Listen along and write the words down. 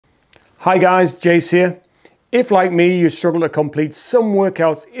Hi guys, Jace here. If like me you struggle to complete some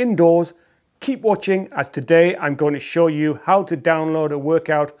workouts indoors, keep watching as today I'm going to show you how to download a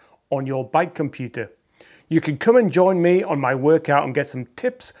workout on your bike computer. You can come and join me on my workout and get some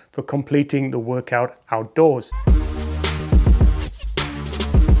tips for completing the workout outdoors.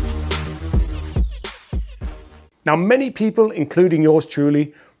 Now many people, including yours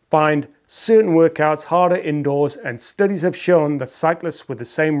truly, find certain workouts harder indoors, and studies have shown that cyclists with the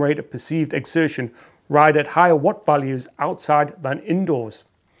same rate of perceived exertion ride at higher watt values outside than indoors.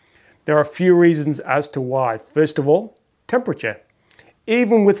 There are a few reasons as to why. First of all, temperature.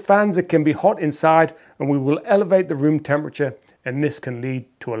 Even with fans it can be hot inside and we will elevate the room temperature, and this can lead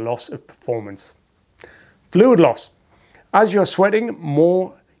to a loss of performance. Fluid loss. As you're sweating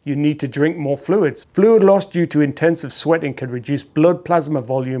more, you need to drink more fluids. Fluid loss due to intensive sweating can reduce blood plasma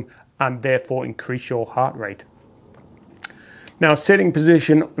volume and therefore increase your heart rate. Now, sitting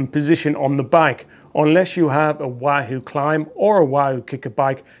position and position on the bike. Unless you have a Wahoo Climb or a Wahoo kicker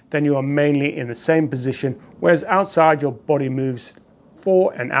bike, then you are mainly in the same position, whereas outside your body moves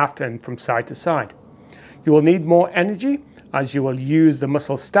fore and aft and from side to side. You will need more energy as you will use the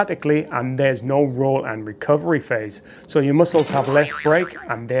muscles statically, and there's no roll and recovery phase. So your muscles have less break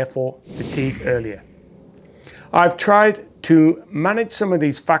and therefore fatigue earlier. I've tried to manage some of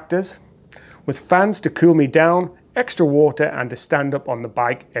these factors with fans to cool me down, extra water, and to stand up on the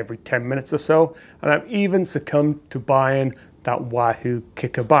bike every 10 minutes or so. And I've even succumbed to buying that Wahoo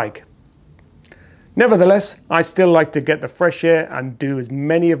kicker bike. Nevertheless, I still like to get the fresh air and do as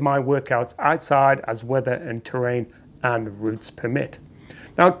many of my workouts outside as weather and terrain and routes permit.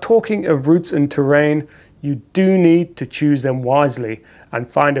 Now, talking of routes and terrain, you do need to choose them wisely and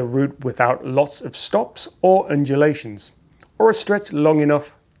find a route without lots of stops or undulations, or a stretch long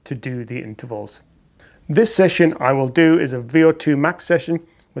enough to do the intervals. This session I will do is a VO2 max session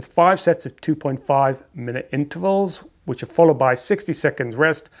with 5 sets of 2.5 minute intervals, which are followed by 60 seconds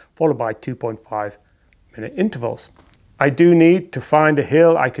rest, followed by 2.5 minute intervals. I do need to find a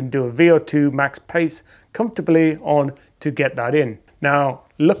hill I can do a VO2 max pace comfortably on to get that in. Now,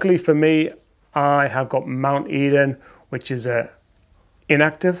 luckily for me, I have got Mount Eden, which is a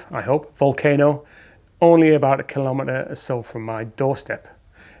inactive, I hope, volcano, only about 1 kilometer or so from my doorstep.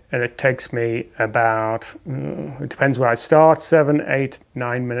 And it takes me about, it depends where I start, 7, 8,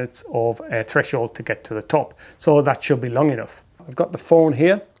 9 minutes of a threshold to get to the top. So that should be long enough. I've got the phone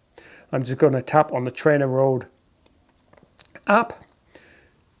here. I'm just going to tap on the TrainerRoad app.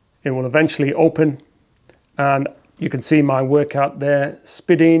 It will eventually open and you can see my workout there,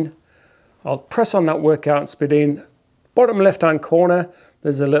 Speeding. I'll press on that workout, Speeding. Bottom left hand corner,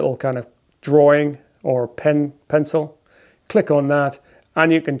 there's a little kind of drawing or pencil. Click on that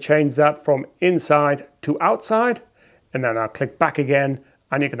and you can change that from inside to outside, and then I'll click back again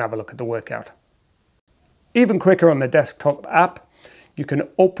and you can have a look at the workout. Even quicker on the desktop app, you can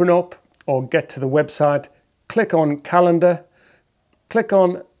open up or get to the website, click on calendar, click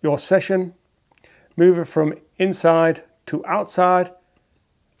on your session, move it from inside to outside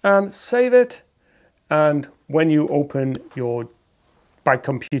and save it. And when you open your bike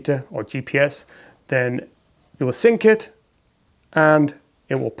computer or GPS, then you will sync it and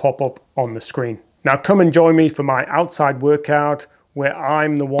it will pop up on the screen. Now come and join me for my outside workout where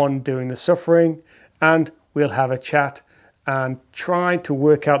I'm the one doing the suffering, and we'll have a chat and try to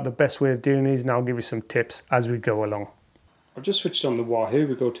work out the best way of doing these, and I'll give you some tips as we go along. I've just switched on the Wahoo.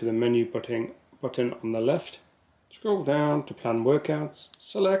 We go to the menu button on the left, scroll down to plan workouts,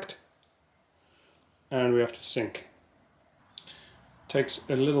 select, and we have to sync. Takes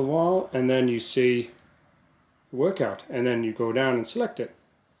a little while and then you see the workout and then you go down and select it.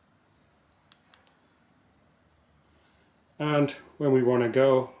 And when we want to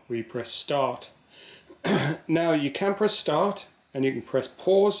go, we press start. Now you can press start and you can press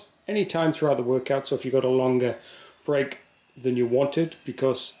pause anytime throughout the workout. So if you've got a longer break than you wanted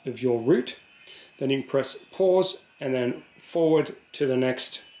because of your route, then you can press pause and then forward to the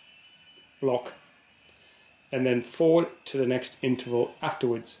next block and then forward to the next interval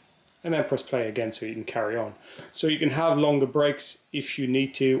afterwards, and then press play again so you can carry on. So you can have longer breaks if you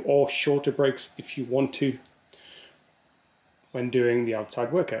need to, or shorter breaks if you want to, when doing the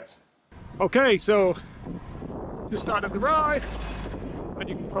outside workouts. Okay, so just started the ride, and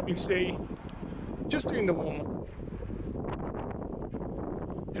you can probably see just doing the warm-up.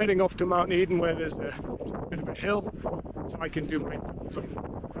 Heading off to Mount Eden where there's a bit of a hill, so I can do my something.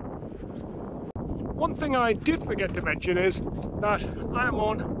 One thing I did forget to mention is that I'm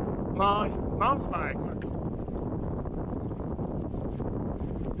on my mountain bike.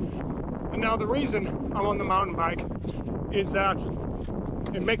 And now the reason I'm on the mountain bike is that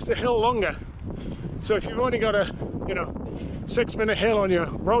it makes the hill longer. So if you've only got a, 6-minute hill on your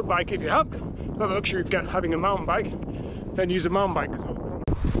road bike, if you have the luxury of having a mountain bike, then use a mountain bike.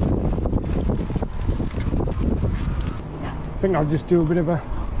 I think I'll just do a bit of a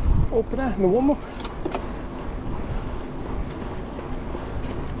opener in the warm-up.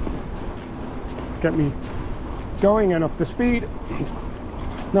 Get me going and up to speed.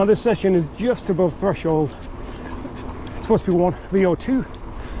 Now this session is just above threshold. It's supposed to be 1 VO2.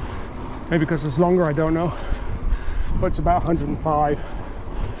 Maybe because it's longer, I don't know. But it's about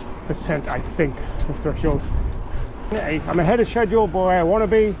 105%, I think, of threshold. I'm ahead of schedule, but where I want to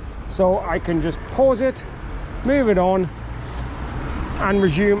be, so I can just pause it, move it on, and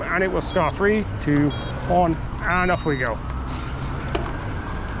resume, and it will start. 3, 2, 1, and off we go.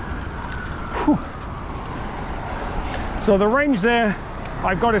 Whew. So the range there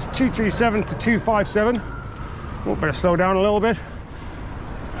I've got is 237 to 257. Oh, better slow down a little bit.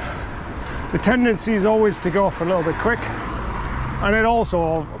 The tendency is always to go off a little bit quick, and it also,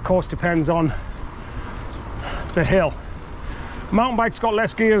 of course, depends on the hill. Mountain bike's got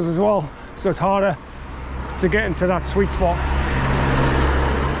less gears as well, so it's harder to get into that sweet spot.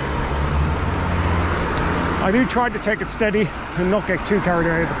 I do try to take it steady and not get too carried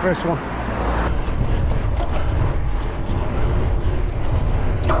away with the first one.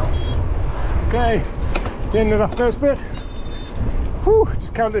 Okay, the end of that first bit. Whew,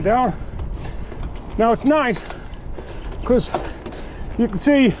 just count it down. Now it's nice because you can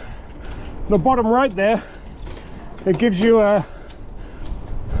see the bottom right there. It gives you a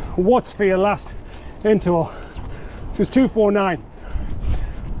watts for your last interval, which is 249.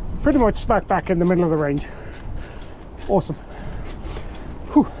 Pretty much smack back in the middle of the range. Awesome.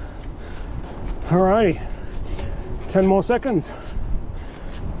 Whew. Alrighty, 10 more seconds.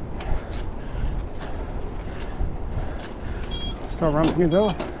 Start ramping it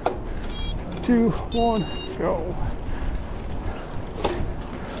up. 2, 1, go.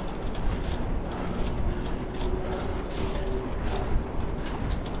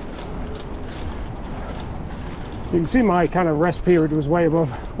 You can see my kind of rest period was way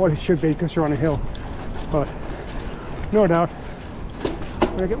above what it should be because you're on a hill, but no doubt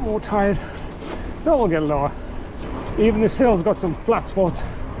when I get more tired, it will get lower. Even this hill's got some flat spots,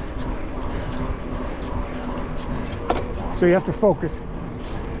 so you have to focus.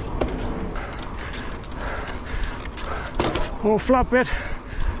 More flat bit,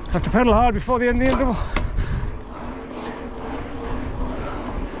 have to pedal hard before the end of the interval.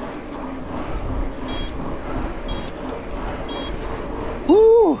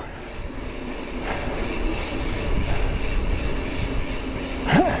 Woo!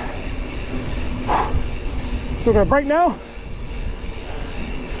 So we're gonna break now.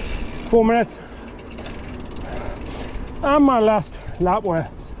 4 minutes. And my last lap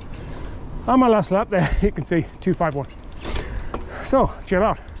there, you can see 251. So chill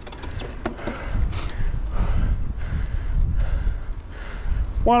out.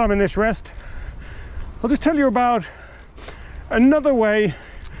 While I'm in this rest, I'll just tell you about another way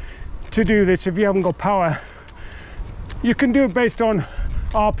to do this. If you haven't got power, you can do it based on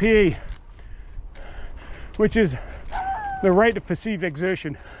RPE, which is the rate of perceived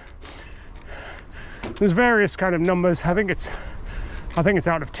exertion. There's various kind of numbers. I think it's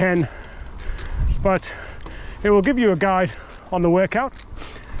out of 10, but it will give you a guide on the workout,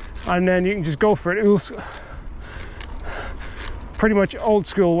 and then you can just go for it. It was pretty much old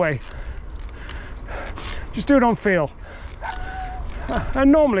school way. Just do it on feel,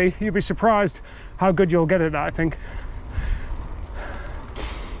 and normally you'll be surprised how good you'll get at that, I think.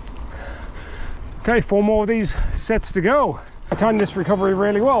 Okay, 4 more of these sets to go. I timed this recovery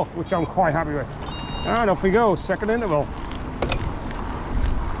really well, which I'm quite happy with. And off we go, second interval.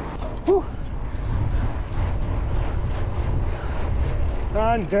 Whew.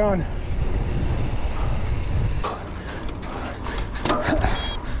 And done.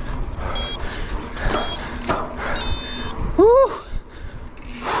 Whew.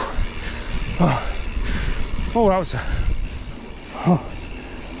 Oh, that was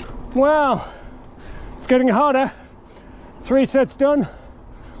well, it's getting harder. 3 sets done,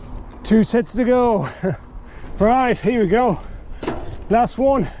 2 sets to go. Right, here we go. Last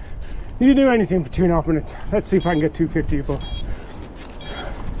one. You can do anything for 2.5 minutes. Let's see if I can get 250 above.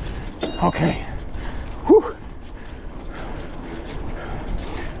 Okay. Whew.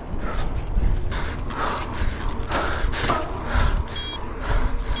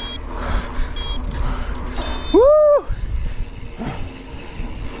 Woo!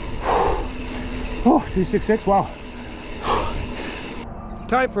 Oh, 266, wow.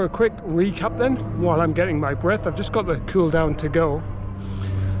 Time for a quick recap then, while I'm getting my breath. I've just got the cool down to go.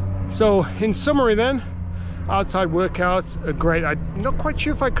 So in summary then, outside workouts are great. I'm not quite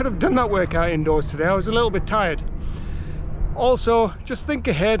sure if I could have done that workout indoors today. I was a little bit tired. Also, just think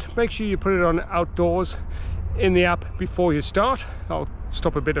ahead, make sure you put it on outdoors in the app before you start. That'll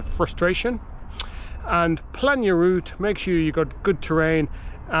stop a bit of frustration. And plan your route, make sure you got good terrain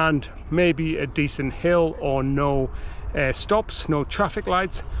and maybe a decent hill or no stops, no traffic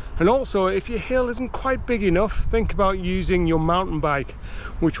lights. And also, if your hill isn't quite big enough, think about using your mountain bike,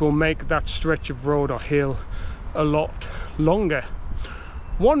 which will make that stretch of road or hill a lot longer.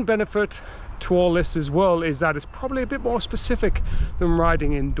 One benefit to all this as well is that it's probably a bit more specific than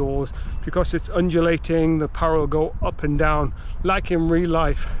riding indoors, because it's undulating, the power will go up and down like in real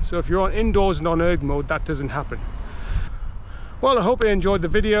life. So if you're on indoors and on erg mode, that doesn't happen. Well, I hope you enjoyed the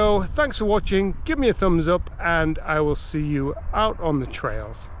video. Thanks for watching. Give me a thumbs up and I will see you out on the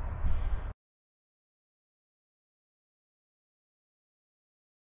trails.